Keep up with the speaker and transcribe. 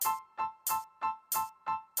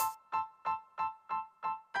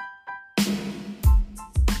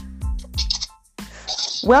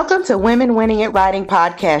Welcome to Women Winning at Writing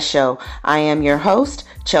podcast show. I am your host,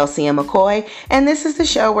 Chelsea M. McCoy, and this is the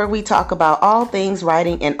show where we talk about all things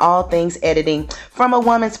writing and all things editing from a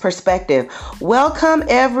woman's perspective. Welcome,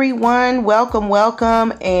 everyone.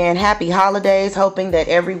 Welcome, and happy holidays. Hoping that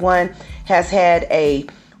everyone has had a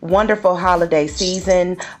wonderful holiday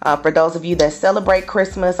season. For those of you that celebrate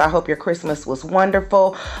Christmas, I hope your Christmas was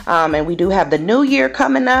wonderful. And we do have the new year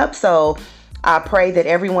coming up, so I pray that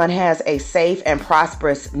everyone has a safe and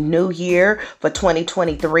prosperous new year for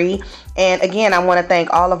 2023. And again, I want to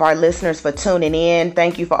thank all of our listeners for tuning in.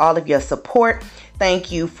 Thank you for all of your support.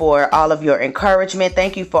 Thank you for all of your encouragement.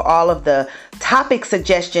 Thank you for all of the topic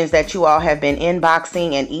suggestions that you all have been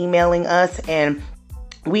inboxing and emailing us. And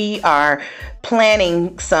we are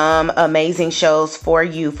planning some amazing shows for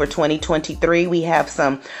you for 2023. We have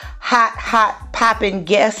some hot popping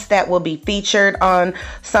guests that will be featured on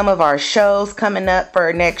some of our shows coming up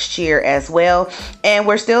for next year as well. And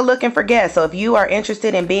we're still looking for guests. So if you are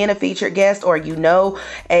interested in being a featured guest, or you know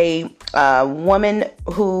a woman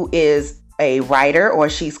who is a writer, or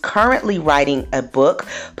she's currently writing a book,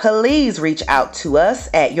 please reach out to us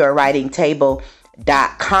at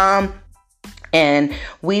yourwritingtable.com. And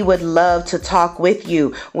we would love to talk with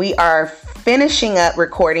you. We are finishing up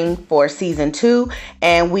recording for season 2,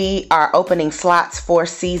 and we are opening slots for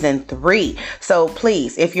season 3. So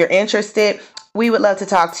please, if you're interested, we would love to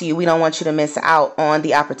talk to you. We don't want you to miss out on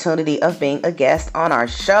the opportunity of being a guest on our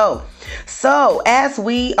show. So as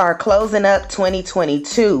we are closing up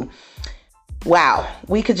 2022, wow,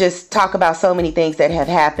 we could just talk about so many things that have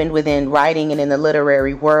happened within writing and in the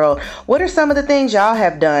literary world. What are some of the things y'all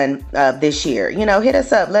have done this year? You know, hit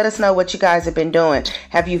us up. Let us know what you guys have been doing.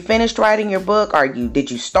 Have you finished writing your book?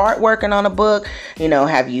 Did you start working on a book? You know,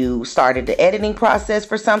 have you started the editing process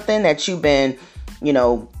for something that you've been,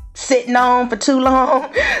 sitting on for too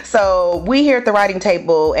long? So we here at the Writing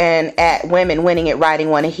Table and at Women Winning at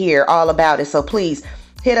Writing want to hear all about it. So please,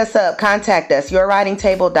 hit us up, contact us,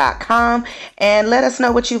 yourwritingtable.com, and let us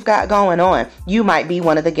know what you've got going on. You might be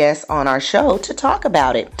one of the guests on our show to talk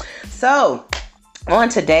about it. So, on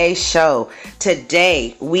today's show,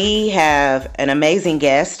 today we have an amazing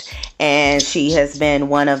guest, and she has been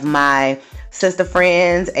one of my sister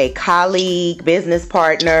friends, a colleague, business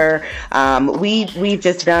partner. We've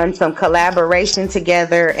just done some collaboration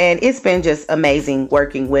together, and it's been just amazing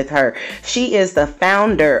working with her. She is the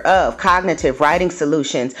founder of Cognitive Writing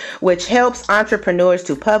Solutions, which helps entrepreneurs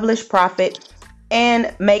to publish, profit,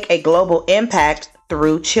 and make a global impact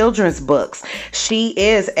through children's books. She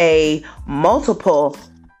is a multiple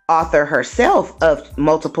author herself of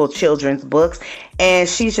multiple children's books, and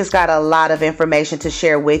she's just got a lot of information to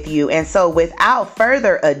share with you. And so without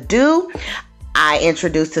further ado, I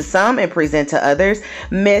introduce to some and present to others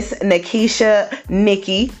Miss Nekisha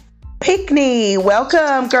Nikki Pickney.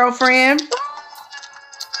 Welcome, girlfriend.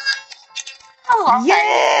 Oh, okay.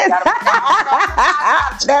 Yes.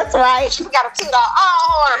 That's right. We got to toot our own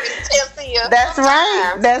horn.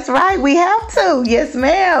 That's right. We have to. Yes,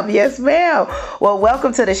 ma'am. Well,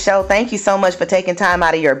 welcome to the show. Thank you so much for taking time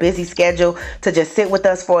out of your busy schedule to just sit with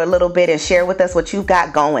us for a little bit and share with us what you've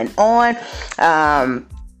got going on.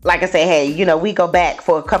 Like I say, hey, we go back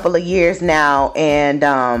for a couple of years now, and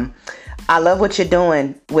I love what you're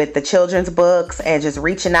doing with the children's books and just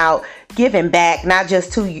reaching out, giving back, not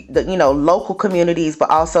just to the, local communities, but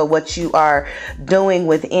also what you are doing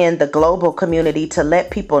within the global community to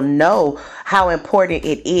let people know how important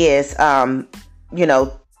it is, to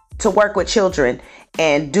work with children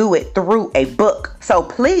and do it through a book. So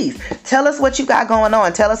please tell us what you got going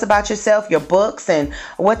on. Tell us about yourself, your books, and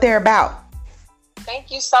what they're about.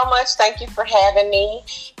 Thank you so much. Thank you for having me.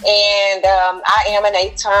 And I am an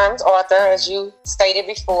E10 author, as you stated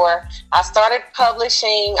before. I started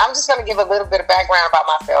publishing. I'm just going to give a little bit of background about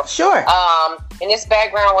myself. Sure. And this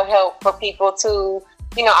background will help for people to,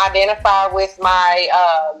 identify with my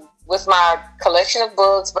collection of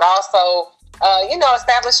books, but also,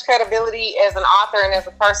 establish credibility as an author and as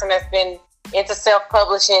a person that's been into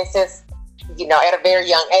self-publishing since, at a very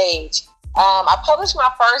young age. I published my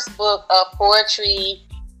first book of poetry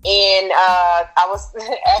I was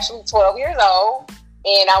actually 12 years old,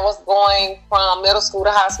 and I was going from middle school to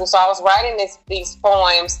high school. So I was writing these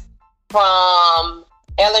poems from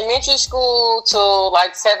elementary school to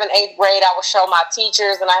like 7th, 8th grade. I would show my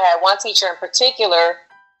teachers, and I had one teacher in particular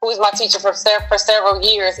who was my teacher for several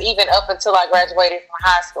years, even up until I graduated from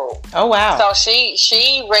high school. Oh, wow. So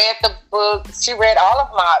she read the book. She read all of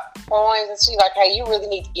my poems, and she's like, hey, you really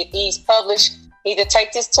need to get these published. Either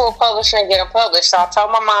take this to a publisher and get them published. So I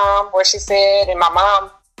told my mom what she said, and my mom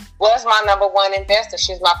was my number one investor.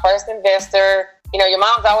 She's my first investor. Your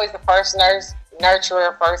mom's always the first nurse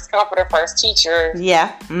nurturer, first comforter, first teacher.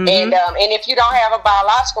 Yeah. Mm-hmm. And if you don't have a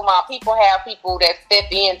biological mom, people have people that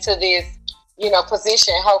step into this,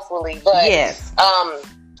 position, hopefully. But yes.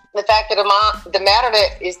 The fact of the matter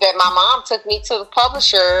is that my mom took me to the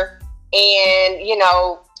publisher and,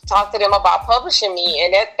 talked to them about publishing me.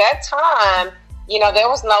 And at that time, there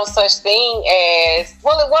was no such thing as,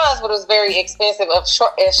 well, it was, but it was very expensive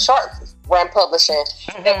as short run publishing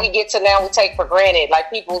that we get to now we take for granted. Like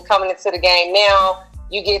people coming into the game now,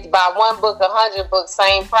 you get to buy one book, 100 books,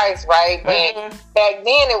 same price, right? But back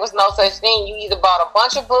then, it was no such thing. You either bought a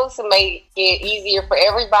bunch of books and made it easier for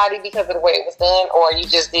everybody because of the way it was done, or you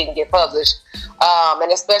just didn't get published,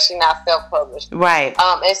 and especially not self-published. Right.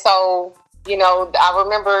 And so, I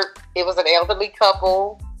remember it was an elderly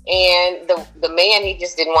couple, and the man, he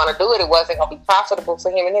just didn't want to do it. It wasn't going to be profitable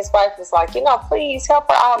for him. And his wife was like, please help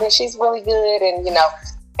her out, and she's really good, and,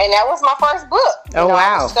 and that was my first book. Oh,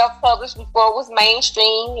 wow. I was self-published before it was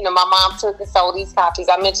mainstream. My mom took and sold these copies.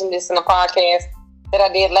 I mentioned this in a podcast that I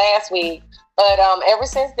did last week. But ever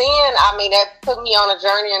since then, that put me on a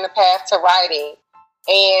journey and a path to writing.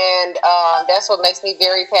 And that's what makes me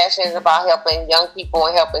very passionate about helping young people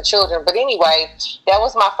and helping children. But anyway, that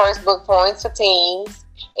was my first book, Poems for Teens.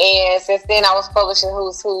 And since then, I was publishing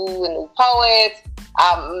Who's Who and New Poets,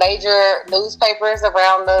 major newspapers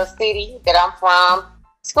around the city that I'm from,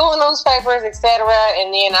 school newspapers, etc.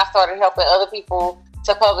 And then I started helping other people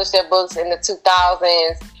to publish their books in the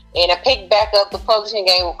 2000s. And I picked back up the publishing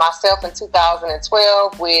game with myself in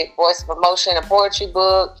 2012 with Voice of Emotion, a poetry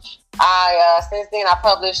book. Since then, I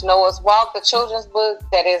published Noah's Walk, the children's book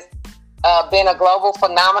that has been a global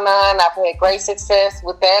phenomenon. I've had great success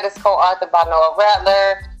with that. It's co-authored by Noah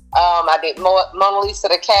Rattler. I did Mona Lisa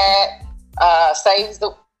the cat,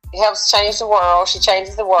 helps change the world. She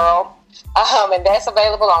changes the world. And that's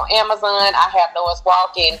available on Amazon. I have Noah's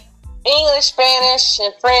Walk in English, Spanish,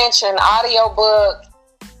 and French, and audio book.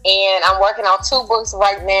 And I'm working on 2 books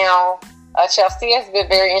right now. Chelsea has been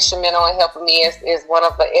very instrumental in helping me as one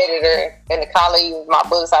of the editor and the colleagues of my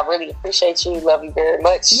books. I really appreciate you. Love you very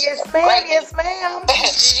much. Yes, ma'am. Yes, ma'am.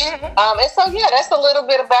 And so, that's a little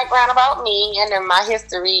bit of background about me and then my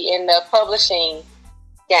history in the publishing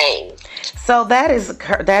game. So that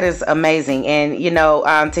is amazing. And,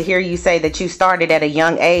 to hear you say that you started at a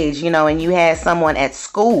young age, and you had someone at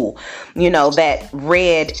school, that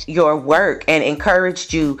read your work and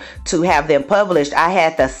encouraged you to have them published. I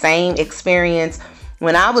had the same experience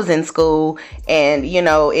when I was in school. And,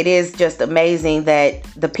 it is just amazing that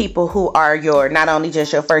the people who are not only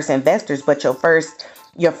just your first investors, but your first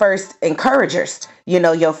encouragers,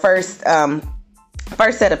 your first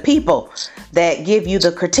set of people that give you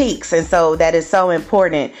the critiques. And so that is so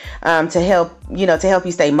important to help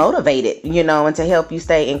you stay motivated, and to help you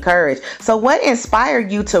stay encouraged. So what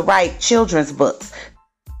inspired you to write children's books?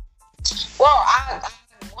 Well, I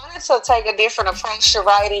wanted to take a different approach to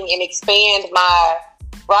writing and expand my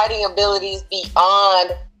writing abilities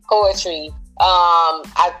beyond poetry. I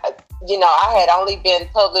had only been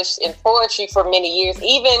published in poetry for many years,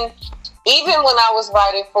 even when I was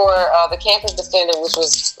writing for the Campus Defender, which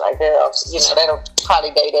was like, that'll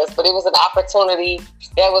probably date us, but it was an opportunity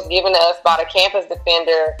that was given to us by the Campus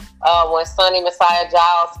Defender when Sonny Messiah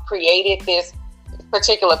Giles created this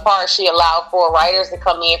particular part. She allowed for writers to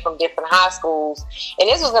come in from different high schools. And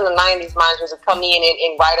this was in the 90s, mind you, to come in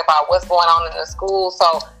and write about what's going on in the school. So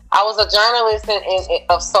I was a journalist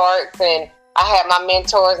of sorts, and I had my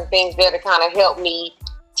mentors and things there to kind of help me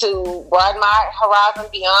to broaden my horizon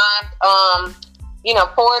beyond,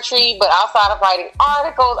 poetry. But outside of writing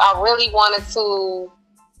articles, I really wanted to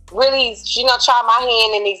try my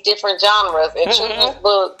hand in these different genres. And children's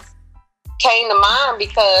books came to mind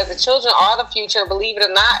because the children are the future. Believe it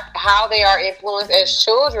or not, how they are influenced as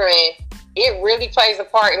children, it really plays a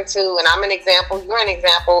part into, and I'm an example, you're an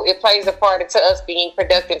example, it plays a part into us being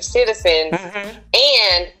productive citizens.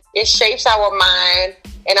 And it shapes our mind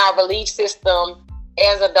and our belief system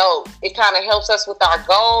as adults. It kind of helps us with our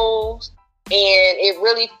goals, and it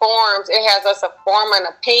really has us form an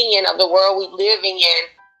opinion of the world we're living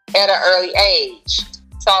in at an early age.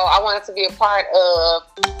 So I wanted to be a part of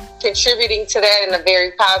contributing to that in a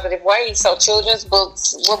very positive way. So children's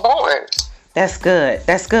books were born. That's good.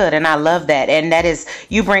 That's good. And I love that. And that is,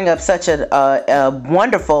 you bring up such a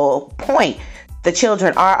wonderful point. The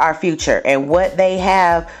children are our future, and what they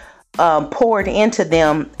have poured into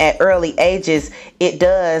them at early ages, it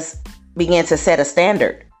does begin to set a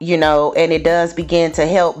standard, and it does begin to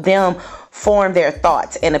help them form their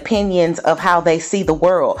thoughts and opinions of how they see the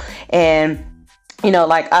world. And,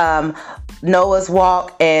 Noah's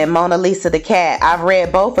Walk and Mona Lisa the Cat. I've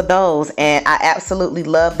read both of those, and I absolutely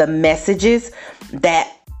love the messages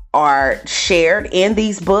that are shared in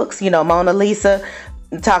these books. Mona Lisa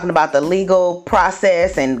talking about the legal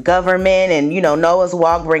process and government, and Noah's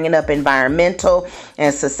Walk bringing up environmental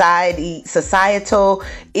and societal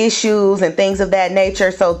issues and things of that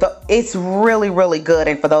nature. So it's really, really good.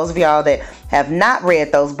 And for those of y'all that have not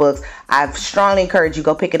read those books, I strongly encourage you,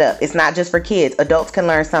 go pick it up. It's not just for kids. Adults can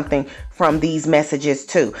learn something from these messages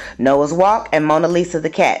too. Noah's Walk and Mona Lisa the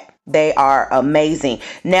Cat. They are amazing.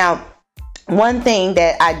 Now, one thing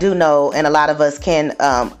that I do know, and a lot of us can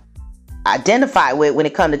identify with when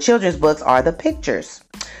it comes to children's books, are the pictures.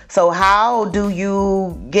 So how do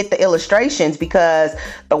you get the illustrations? Because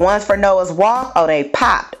the ones for Noah's Walk, they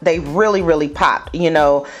popped. They really, really popped.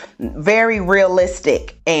 Very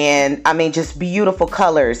realistic, and I mean, just beautiful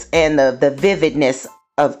colors and the vividness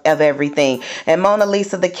of everything. And Mona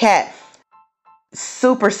Lisa the Cat,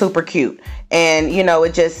 super, super cute, and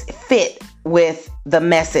it just fit with the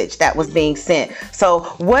message that was being sent. So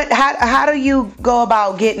how do you go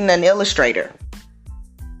about getting an illustrator?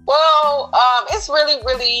 Well, it's really,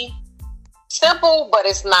 really simple, but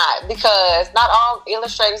it's not, because not all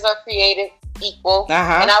illustrators are created equal.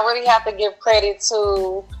 And I really have to give credit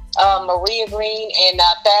to Maria Green and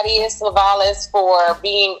Thaddeus Lavales for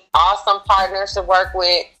being awesome partners to work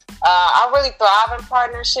with. I really thrive in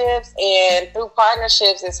partnerships, and through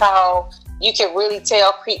partnerships is how you can really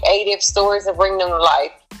tell creative stories and bring them to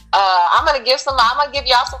life. I'm gonna give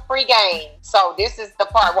y'all some free game. So this is the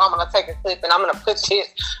part where I'm gonna take a clip and I'm gonna put this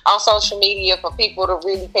on social media for people to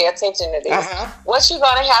really pay attention to this. What you're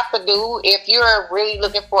gonna have to do if you're really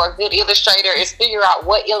looking for a good illustrator is figure out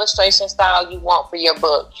what illustration style you want for your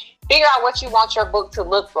book. Figure out what you want your book to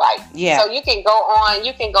look like. So you can go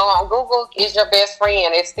on Google is your best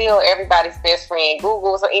friend. It's still everybody's best friend.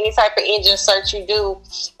 Google, so any type of engine search you do,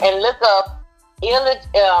 and look up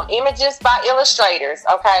images by illustrators,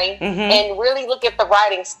 okay? And really look at the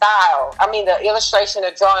writing style. I mean, the illustration,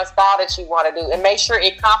 the drawing style that you want to do, and make sure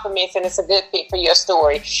it complements and it's a good fit for your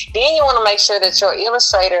story. Then you want to make sure that your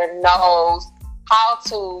illustrator knows how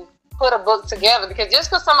to put a book together, because just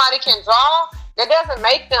because somebody can draw, that doesn't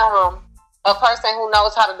make them a person who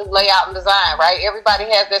knows how to do layout and design, right? Everybody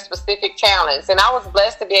has their specific talents. And I was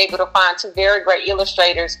blessed to be able to find two very great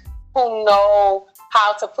illustrators who know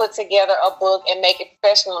how to put together a book and make it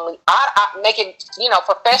professionally. Make it,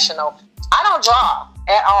 professional. I don't draw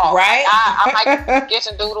at all. Right. I might sketch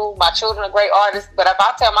and doodle. My children are great artists, but if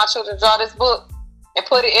I tell my children to draw this book and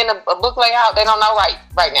put it in a book layout, they don't know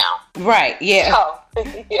right now. Right. Yeah. So,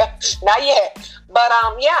 yeah, not yet. But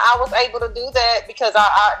I was able to do that because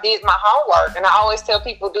I did my homework, and I always tell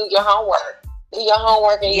people, do your homework. Do your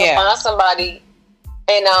homework, and you'll find somebody,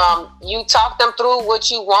 and you talk them through what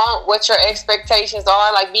you want, what your expectations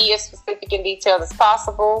are. Like, be as specific and detailed as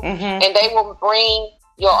possible, and they will bring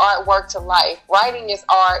your artwork to life. Writing is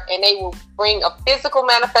art, and they will bring a physical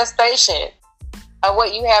manifestation of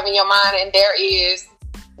what you have in your mind. And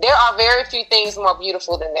there are very few things more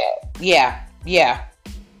beautiful than that. Yeah.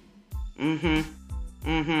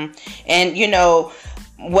 And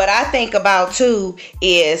what I think about too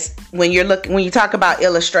is when you talk about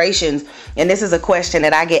illustrations, and this is a question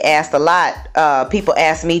that I get asked a lot. People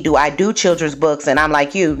ask me, do I do children's books? And I'm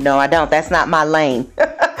like, no, I don't. That's not my lane.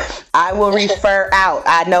 I will refer out.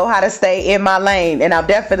 I know how to stay in my lane, and I'm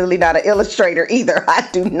definitely not an illustrator either. I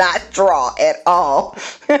do not draw at all.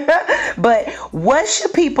 But what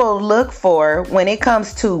should people look for when it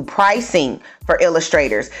comes to pricing for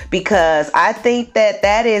illustrators? Because I think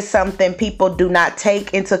that is something people do not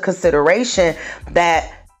take into consideration,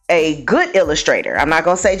 that a good illustrator, I'm not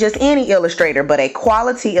going to say just any illustrator, but a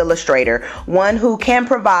quality illustrator, one who can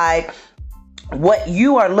provide what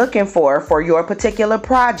you are looking for your particular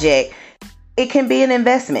project, it can be an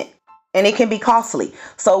investment and it can be costly.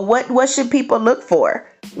 So what should people look for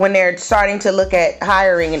when they're starting to look at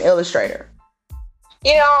hiring an illustrator?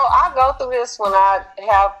 I go through this when I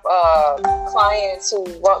have clients who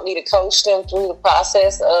want me to coach them through the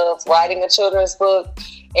process of writing a children's book.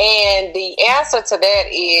 And the answer to that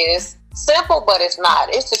is simple, but it's not.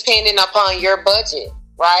 It's dependent upon your budget,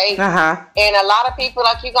 right? And a lot of people,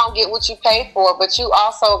 like, you're going to get what you pay for, but you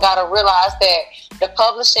also got to realize that the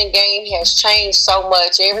publishing game has changed so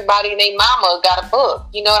much. Everybody and their mama got a book.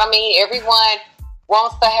 You know what I mean? Everyone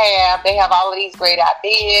wants to they have all of these great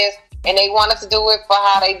ideas, and they wanted to do it for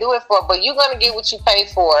how they do it for, but you're going to get what you pay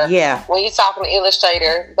for when you're talking to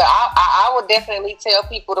illustrator. But I would definitely tell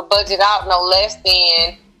people to budget out no less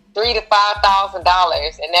than $3,000 to $5,000,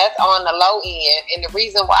 and that's on the low end. And the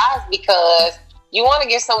reason why is because you want to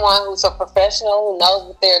get someone who's a professional, who knows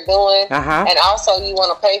what they're doing, and also you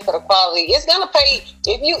want to pay for the quality. It's gonna pay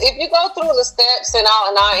if you go through the steps, and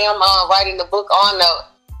I am writing the book on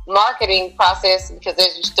the marketing process, because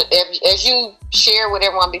as you share with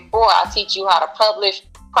everyone before, I teach you how to publish,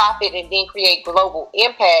 profit, and then create global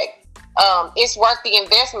impact. It's worth the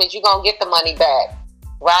investment. You're gonna get the money back.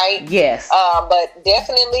 Right? Yes. But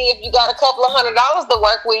definitely, if you got a couple of $100s to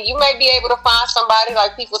work with, you may be able to find somebody.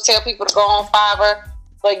 Like, people tell people to go on Fiverr,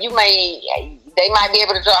 but they might be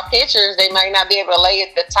able to draw pictures. They might not be able to lay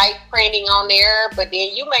the type printing on there, but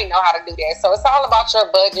then you may know how to do that. So it's all about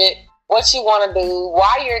your budget, what you want to do,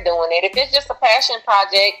 why you're doing it. If it's just a passion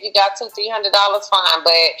project, you got $200-300, fine.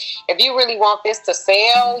 But if you really want this to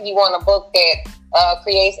sell, you want a book that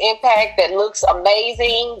creates impact, that looks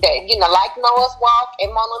amazing, that, like Noah's Walk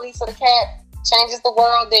and Mona Lisa the cat changes the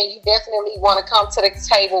world, then you definitely want to come to the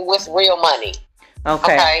table with real money.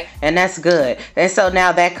 Okay. And that's good. And so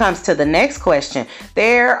now that comes to the next question.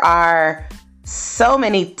 There are so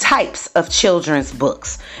many types of children's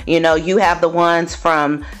books. You have the ones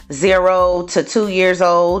from 0 to 2 years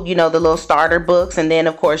old, the little starter books. And then,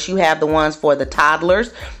 of course, you have the ones for the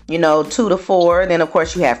toddlers, 2 to 4. Then, of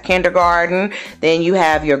course, you have kindergarten. Then you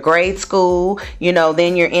have your grade school,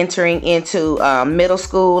 then you're entering into middle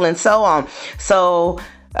school and so on. So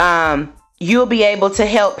you'll be able to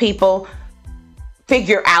help people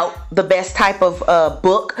figure out the best type of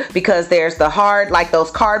book, because there's the hard, like those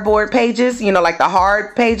cardboard pages, like the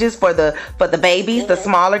hard pages for the babies, the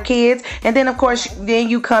smaller kids. And then, of course, then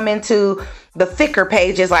you come into the thicker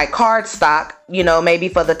pages like cardstock, maybe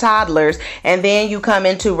for the toddlers. And then you come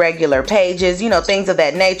into regular pages, things of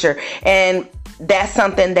that nature. And that's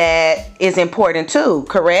something that is important too,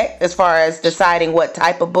 correct? As far as deciding what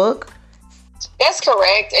type of book? That's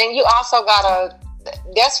correct. And you also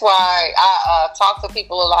that's why I talk to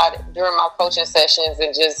people a lot during my coaching sessions,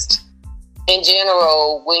 and just in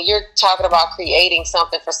general, when you're talking about creating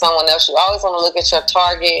something for someone else, you always want to look at your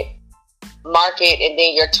target market and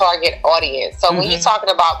then your target audience. So when you're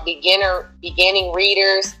talking about beginning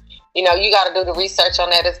readers, you got to do the research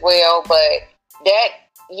on that as well. But that,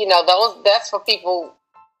 that's for people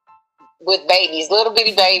with babies, little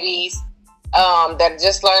bitty babies, that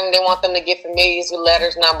just learning. They want them to get familiar with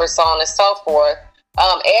letters, numbers, so on and so forth.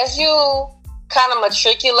 As you kind of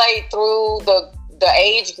matriculate through the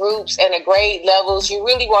age groups and the grade levels, you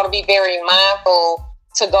really want to be very mindful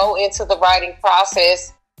to go into the writing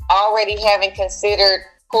process already having considered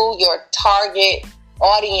who your target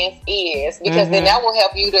audience is, because then that will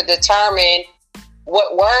help you to determine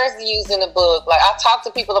what words to use in the book. Like, I talk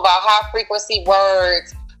to people about high frequency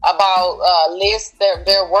words, about lists,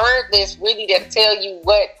 their word lists really that tell you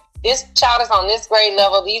what this child is on this grade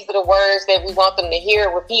level. These are the words that we want them to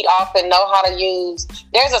hear, repeat often, know how to use.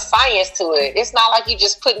 There's a science to it. It's not like you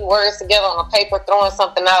just putting words together on a paper, throwing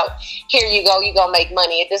something out. Here you go, you're going to make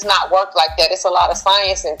money. It does not work like that. It's a lot of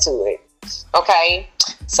science into it. Okay.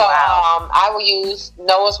 So I will use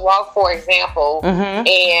Noah's Walk, for example.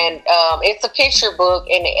 And it's a picture book,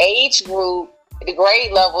 and the age group, the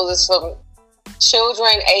grade level is from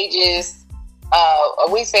children ages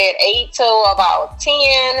we said 8 to about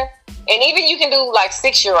 10, and even you can do like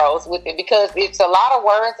 6-year-olds with it, because it's a lot of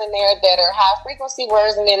words in there that are high frequency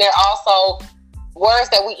words, and then there are also words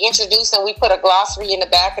that we introduce, and we put a glossary in the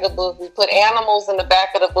back of the book. We put animals in the back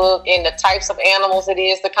of the book and the types of animals it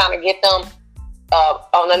is, to kind of get them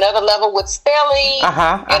on another level with spelling.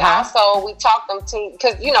 And also we talk them to,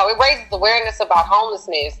 because it raises awareness about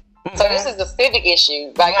homelessness. So this is a civic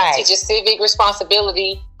issue. Like, it teaches civic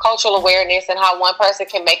responsibility, cultural awareness, and how one person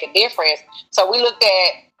can make a difference. So we looked at,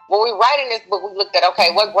 when we were writing this book, we looked at,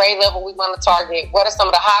 okay, what grade level we want to target? What are some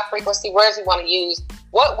of the high frequency words we want to use?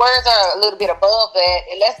 What words are a little bit above that?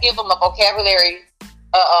 And let's give them a vocabulary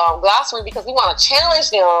glossary, because we want to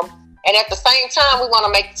challenge them. And at the same time, we want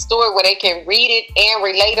to make the story where they can read it and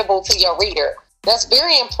relatable to your reader. That's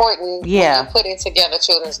very important when you're putting together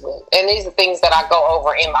children's books. And these are things that I go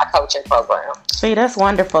over in my coaching program. See, that's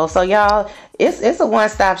wonderful. So y'all, it's a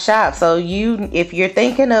one-stop shop. So if you're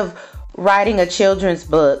thinking of writing a children's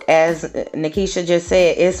book, as Nekisha just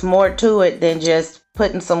said, it's more to it than just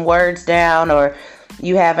putting some words down, or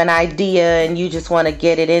you have an idea and you just want to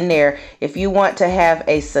get it in there. If you want to have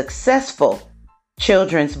a successful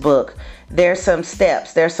children's book, there's some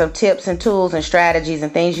steps, there's some tips and tools and strategies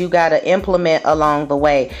and things you got to implement along the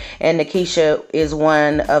way. And Nekisha is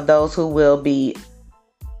one of those who will be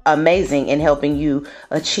amazing in helping you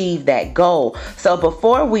achieve that goal. So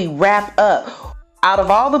before we wrap up, out of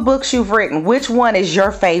all the books you've written, which one is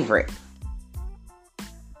your favorite?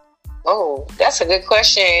 Oh, that's a good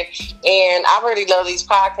question. And I really love these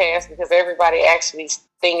podcasts because everybody asks me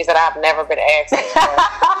things that I've never been asked before.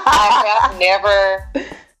 I have never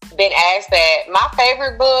been asked that. My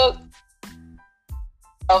favorite book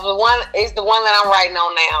is the one that I'm writing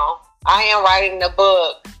on now. I am writing a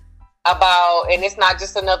book about, and it's not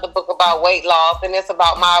just another book about weight loss, and it's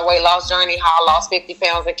about my weight loss journey, how I lost 50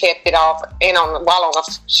 pounds and kept it off while on a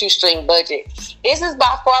shoestring budget. This is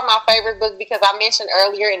by far my favorite book because I mentioned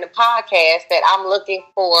earlier in the podcast that I'm looking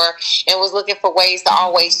for ways to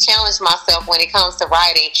always challenge myself when it comes to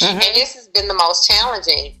writing. Mm-hmm. And this has been the most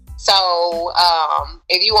challenging. So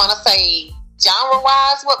if you want to say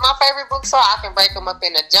genre-wise what my favorite books are, I can break them up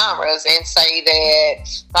into genres and say that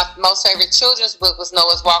my most favorite children's book was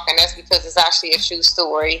Noah's Walk, and that's because it's actually a true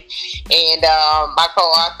story. And my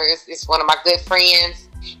co-author is one of my good friends.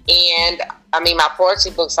 And I mean, my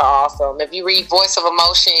poetry books are awesome. If you read Voice of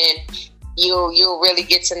Emotion, you'll really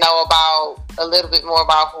get to know about a little bit more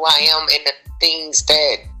about who I am and the things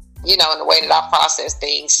that, you know, and the way that I process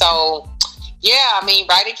things. So yeah, I mean,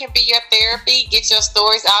 writing can be your therapy. Get your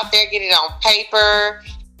stories out there. Get it on paper.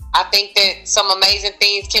 I think that some amazing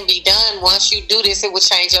things can be done. Once you do this, it will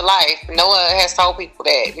change your life. Noah has told people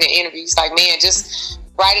that in the interviews, like, man, just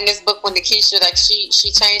writing this book with Nekisha, like, she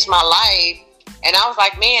changed my life. And I was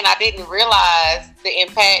like, man, I didn't realize the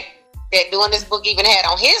impact that doing this book even had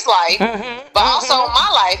on his life, but also on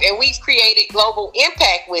my life. And we've created global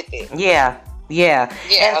impact with it. Yeah. And,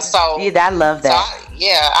 I love that. So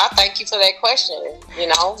I thank you for that question. You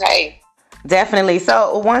know, hey. Definitely.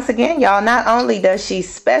 So once again, y'all, not only does she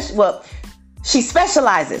she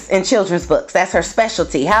specializes in children's books. That's her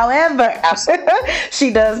specialty. However,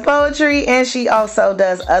 she does poetry and she also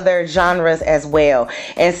does other genres as well.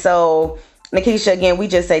 And so, Nekisha, again, we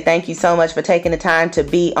just say thank you so much for taking the time to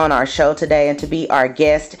be on our show today and to be our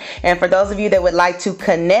guest. And for those of you that would like to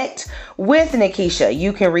connect with Nekisha,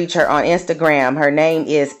 you can reach her on Instagram. Her name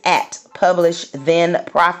is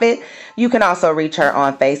 @PublishThenProfit. You can also reach her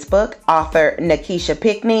on Facebook, author Nekisha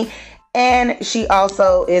Pickney. And she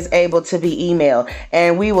also is able to be emailed.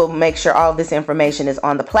 And we will make sure all this information is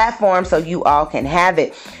on the platform so you all can have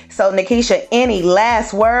it. So, Nekisha, any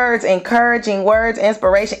last words, encouraging words,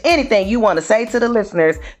 inspiration, anything you want to say to the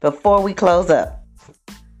listeners before we close up?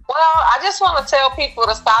 Well, I just want to tell people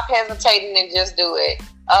to stop hesitating and just do it.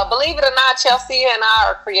 Believe it or not, Chelsea and I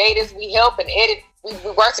are creatives. We help and edit. We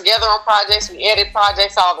work together on projects. We edit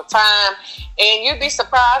projects all the time. And you'd be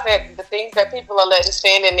surprised at the things that people are letting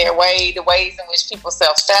stand in their way, the ways in which people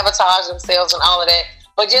self-sabotage themselves and all of that.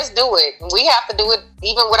 But just do it. We have to do it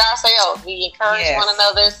even with ourselves. We encourage one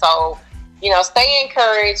another. So, you know, stay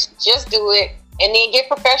encouraged. Just do it. And then get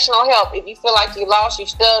professional help. If you feel like you lost, you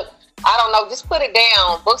stuck, I don't know, just put it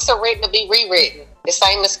down. Books are written to be rewritten. The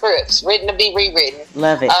same as scripts, written to be rewritten.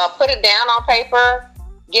 Love it. Put it down on paper.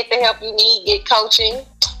 Get the help you need. Get coaching.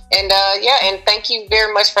 And and thank you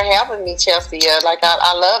very much for having me, Chelsea.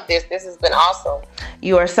 I love this. This has been awesome.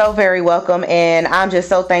 You are so very welcome. And I'm just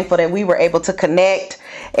so thankful that we were able to connect.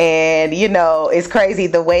 And, you know, it's crazy.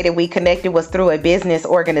 The way that we connected was through a business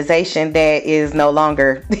organization that is no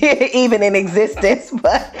longer even in existence.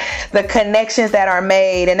 But the connections that are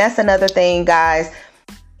made. And that's another thing, guys.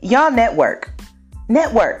 Y'all network,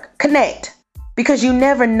 connect. Because you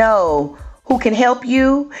never know who can help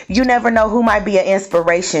you. You never know who might be an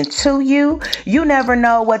inspiration to you. You never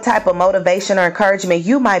know what type of motivation or encouragement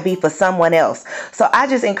you might be for someone else. So I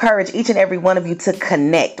just encourage each and every one of you to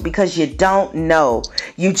connect because you don't know.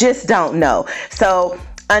 You just don't know. So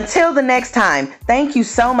until the next time, thank you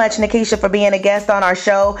so much, Nekisha, for being a guest on our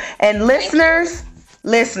show. And listeners,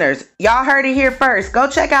 y'all heard it here first. Go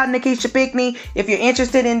check out Nekisha Pickney if you're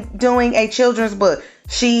interested in doing a children's book.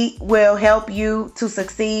 She will help you to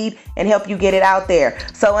succeed and help you get it out there.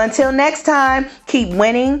 So until next time, keep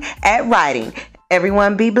winning at writing.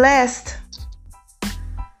 Everyone be blessed.